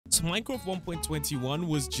Minecraft 1.21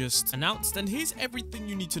 was just announced, and here's everything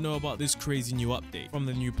you need to know about this crazy new update. From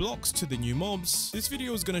the new blocks to the new mobs, this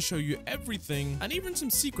video is going to show you everything, and even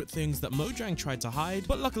some secret things that Mojang tried to hide,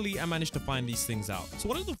 but luckily I managed to find these things out. So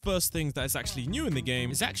one of the first things that is actually new in the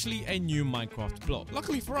game is actually a new Minecraft block.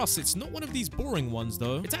 Luckily for us, it's not one of these boring ones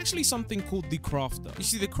though. It's actually something called the crafter. You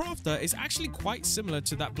see, the crafter is actually quite similar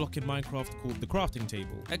to that block in Minecraft called the crafting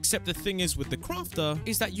table. Except the thing is with the crafter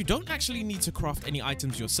is that you don't actually need to craft any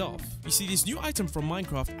items yourself. You see, this new item from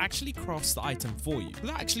Minecraft actually crafts the item for you.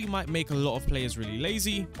 That actually might make a lot of players really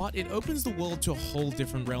lazy, but it opens the world to a whole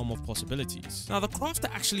different realm of possibilities. Now, the crafter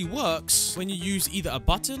actually works when you use either a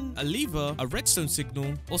button, a lever, a redstone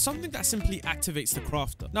signal, or something that simply activates the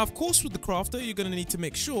crafter. Now, of course, with the crafter, you're going to need to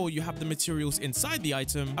make sure you have the materials inside the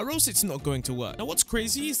item, or else it's not going to work. Now, what's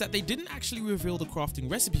crazy is that they didn't actually reveal the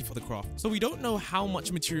crafting recipe for the craft, so we don't know how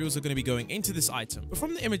much materials are going to be going into this item. But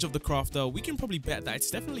from the image of the crafter, we can probably bet that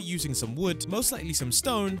it's definitely using some wood, most likely some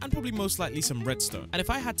stone, and probably most likely some redstone. And if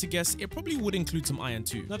I had to guess, it probably would include some iron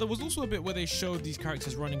too. Now, there was also a bit where they showed these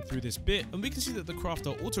characters running through this bit, and we can see that the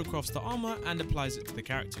crafter auto crafts the armor and applies it to the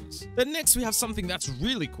characters. Then next, we have something that's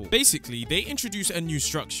really cool. Basically, they introduce a new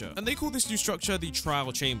structure, and they call this new structure the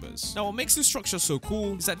trial chambers. Now, what makes this structure so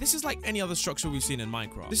cool is that this is like any other structure we've seen in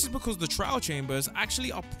Minecraft. This is because the trial chambers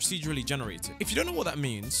actually are procedurally generated. If you don't know what that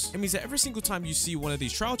means, it means that every single time you see one of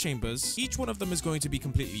these trial chambers, each one of them is going to be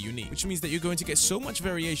completely unique, which means that you're going to get so much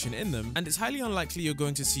variation in them, and it's highly unlikely you're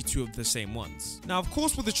going to see two of the same ones. Now, of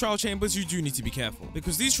course, with the trial chambers, you do need to be careful,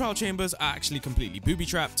 because these trial chambers are actually completely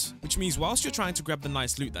booby-trapped, which means whilst you're trying to grab the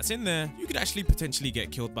nice loot that's in there, you could actually potentially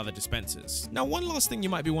get killed by the dispensers. Now, one last thing you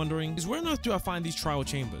might be wondering is, where on earth do I find these trial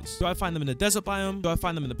chambers? Do I find them in the desert biome? Do I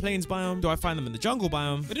find them in the plains biome? Do I find them in the jungle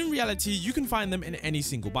biome? But in reality, you can find them in any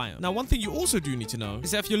single biome. Now, one thing you also do need to know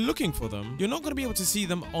is that if you're looking for them, you're not going to be able to see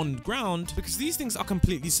them on ground, because these things are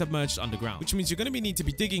completely submerged underground, which means you're going to need to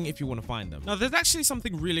be digging if you want to find them. Now, there's actually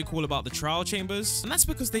something really cool about the trial chambers, and that's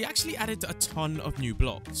because they actually added a ton of new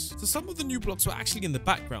blocks. So some of the new blocks were actually in the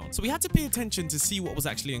background, so we had to pay attention to see what was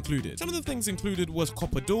actually included. Some of the things included was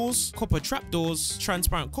copper doors, copper trapdoors,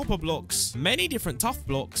 transparent copper blocks, many different tough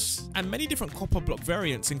blocks, and many different copper block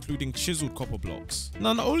variants, including chiseled copper blocks.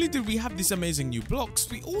 Now, not only did we have these amazing new blocks,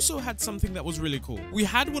 we also had something that was really cool. We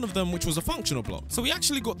had one of them which was a functional block. So we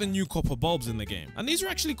actually got the new copper bulbs in the game. And these are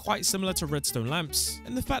actually quite similar to redstone lamps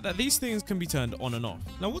in the fact that these things can be turned on and off.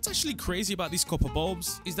 Now, what's actually crazy about these copper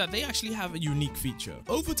bulbs is that they actually have a unique feature.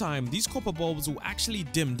 Over time, these copper bulbs will actually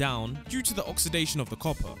dim down due to the oxidation of the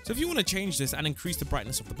copper. So if you want to change this and increase the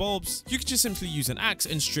brightness of the bulbs, you could just simply use an axe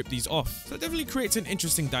and strip these off. So it definitely creates an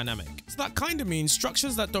interesting dynamic. So that kind of means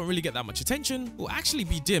structures that don't really get that much attention will actually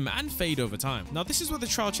be dim and fade over time. Now, this is where the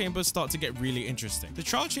trial chambers start to get really interesting. The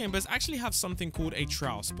trial chambers actually have something called a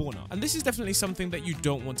trial spawner, and this is definitely something that you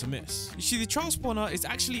don't want to miss. You see, the trial spawner is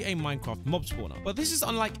actually a Minecraft mob spawner, but this is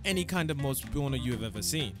unlike any kind of mob spawner you've ever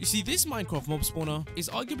seen. You see, this Minecraft mob spawner is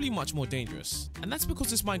arguably much more dangerous, and that's because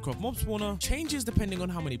this Minecraft mob spawner changes depending on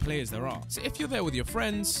how many players there are. So if you're there with your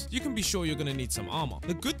friends, you can be sure you're going to need some armor.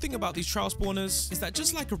 The good thing about these trial spawners is that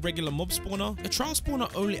just like a regular mob spawner, a trial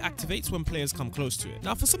spawner only activates when players come close to it.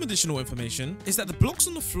 Now, for some additional information, is that the blocks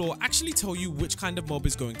on the floor actually tell you which kind of mob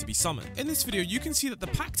is going to be summoned. In this video, you can see that the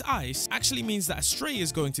packed ice actually means that a stray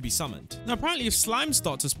is going to be summoned. Now, apparently, if slimes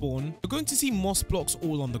start to spawn, you're going to see moss blocks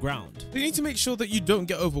all on the ground. You need to make sure that you don't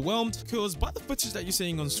get overwhelmed, because by the footage that you're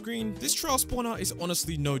seeing on screen, this trial spawner is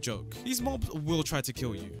honestly no joke. These mobs will try to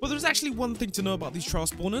kill you. But there's actually one thing to know about these trial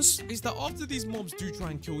spawners, is that after these mobs do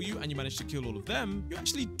try and kill you and you manage to kill all of them, you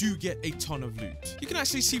actually do get a ton of loot. You can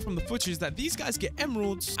actually see from the footage that these guys get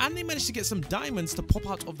emeralds, and they manage to get some diamonds to pop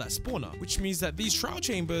out of that spawner, which means that these trial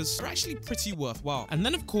chambers are actually pretty worthwhile. And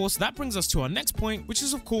then, of course, that brings us to our next point, which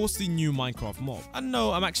is, of course, the new Minecraft mob. And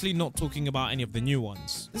no, I'm actually not talking about any of the new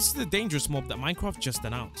ones. This is the dangerous mob that Minecraft just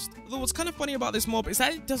announced. Although what's kind of funny about this mob is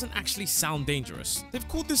that it doesn't actually sound dangerous. They've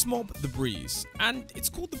called this mob the Breeze, and it's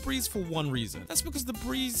called the Breeze for one reason. That's because the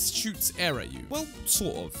Breeze shoots air at you. Well,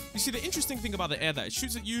 sort of. You see, the interesting thing about the air that it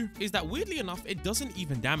shoots at you is that, weirdly enough, it doesn't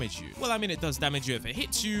even damage you. Well, I mean, it does damage you if it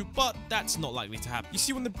hits you, but that's not likely to happen. You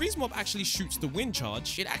see, when the Breeze mob actually shoots the wind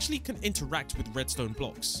charge, it actually can interact with redstone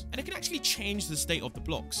blocks, and it can actually change the state of the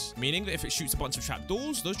blocks, meaning that if it shoots a bunch of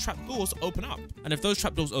trapdoors, those trapdoors open up. And if those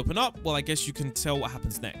trapdoors open up, well, I guess you can tell what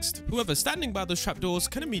happens next. Whoever's standing by those trapdoors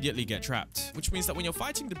can immediately get trapped, which means that when you're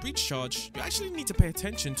fighting the breach charge, you actually need to pay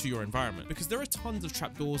attention to your environment, because there are tons of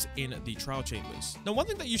trapdoors in the trial chambers. Now, one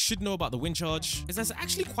thing that you should know about the wind charge is that it's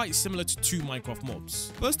actually quite similar to two Minecraft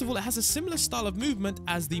mobs. First of all, it has a similar style of movement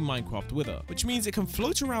as the Minecraft Wither, which means it can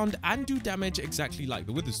float around and do damage exactly like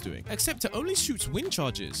the Wither's doing, except it only shoots wind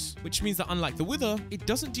charges, which means that unlike the Wither, it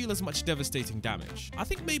doesn't deal as much devastating damage. I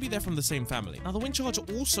think maybe they're from the same family. Now, the Wind Charge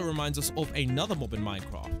also reminds us of another mob in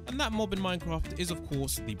Minecraft, and that mob in Minecraft is of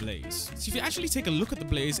course the Blaze. So if you actually take a look at the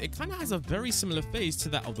Blaze, it kind of has a very similar phase to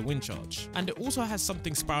that of the Wind Charge, and it also has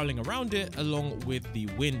something spiraling around it along with the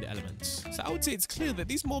wind elements. So I would say it's clear that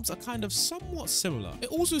these mobs are kind of somewhat similar. It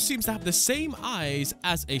also seems to have the same eyes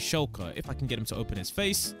as a shulker, if I can get him to open his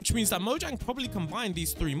face, which means that Mojang probably combined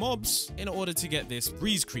these three mobs in order to get this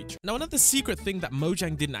breeze creature. Now, another secret thing that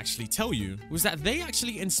Mojang didn't actually tell you was that they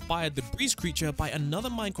actually inspired the breeze creature by another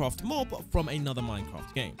Minecraft mob from another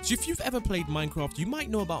Minecraft game. So if you've ever played Minecraft, you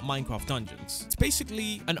might know about Minecraft Dungeons. It's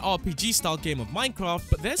basically an RPG style game of Minecraft,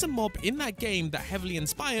 but there's a mob in that game that heavily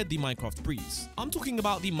inspired the Minecraft breeze. I'm talking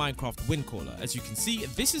about the Minecraft Windcaller. As you can see,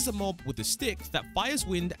 this is a mob with a stick that fires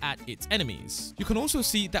wind at its enemies. You can also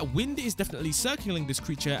see that wind is definitely circling this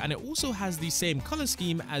creature, and it also has the same color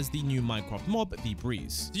scheme as the new Minecraft mob, the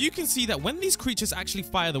breeze. So you can see that when these creatures actually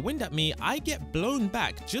fire the wind at me, I get blown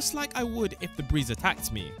back just like I would if the breeze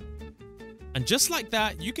attacked me. And just like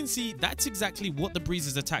that, you can see that's exactly what the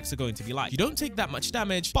breeze's attacks are going to be like. You don't take that much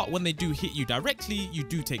damage, but when they do hit you directly, you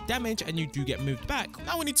do take damage and you do get moved back.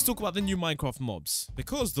 Now we need to talk about the new Minecraft mobs,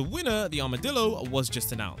 because the winner, the Armadillo, was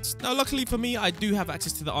just announced. Now luckily for me, I do have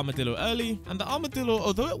access to the Armadillo early, and the Armadillo,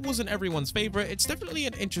 although it wasn't everyone's favorite, it's definitely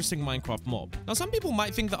an interesting Minecraft mob. Now some people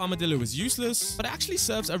might think the Armadillo is useless, but it actually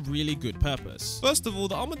serves a really good purpose. First of all,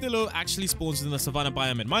 the Armadillo actually spawns in the Savannah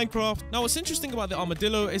biome in Minecraft. Now what's interesting about the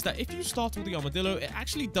Armadillo is that if you start the Armadillo, it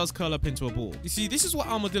actually does curl up into a ball. You see, this is what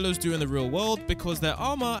armadillos do in the real world because their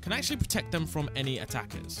armor can actually protect them from any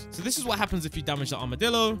attackers. So this is what happens if you damage the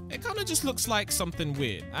armadillo. It kind of just looks like something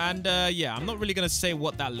weird. And yeah, I'm not really gonna say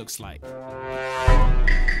what that looks like.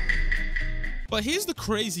 But here's the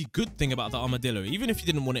crazy good thing about the Armadillo, even if you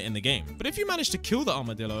didn't want it in the game. But if you manage to kill the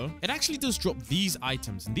Armadillo, it actually does drop these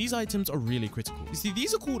items, and these items are really critical. You see,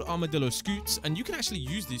 these are called Armadillo scoots, and you can actually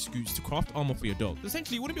use these scoots to craft armor for your dog. So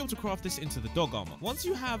essentially, you want to be able to craft this into the dog armor. Once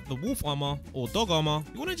you have the wolf armor or dog armor,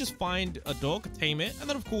 you want to just find a dog, tame it, and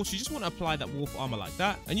then of course, you just want to apply that wolf armor like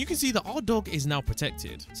that. And you can see that our dog is now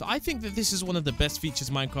protected. So I think that this is one of the best features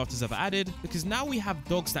Minecraft has ever added, because now we have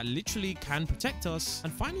dogs that literally can protect us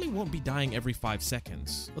and finally won't be dying every 5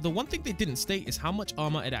 seconds. But the one thing they didn't state is how much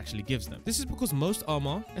armor it actually gives them. This is because most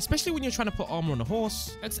armor, especially when you're trying to put armor on a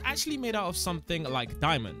horse, it's actually made out of something like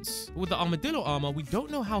diamonds. But with the armadillo armor, we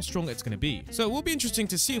don't know how strong it's going to be. So it will be interesting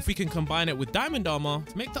to see if we can combine it with diamond armor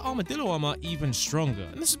to make the armadillo armor even stronger.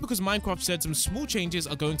 And this is because Minecraft said some small changes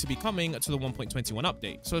are going to be coming to the 1.21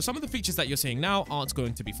 update. So some of the features that you're seeing now aren't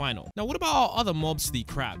going to be final. Now, what about our other mobs, the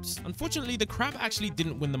crabs? Unfortunately, the crab actually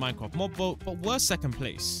didn't win the Minecraft mob vote, but were second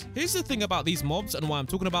place. Here's the thing about these mobs and why I'm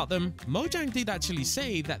talking about them. Mojang did actually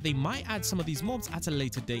say that they might add some of these mobs at a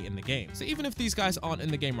later date in the game. So even if these guys aren't in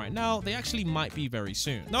the game right now, they actually might be very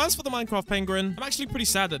soon. Now, as for the Minecraft penguin, I'm actually pretty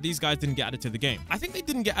sad that these guys didn't get added to the game. I think they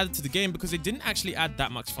didn't get added to the game because they didn't actually add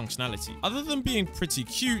that much functionality. Other than being pretty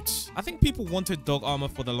cute, I think people wanted dog armor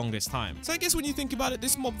for the longest time. So I guess when you think about it,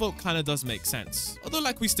 this mob vote kind of does make sense. Although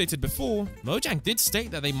like we stated before, Mojang did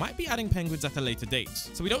state that they might be adding penguins at a later date.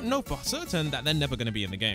 So we don't know for certain that they're never going to be in the game.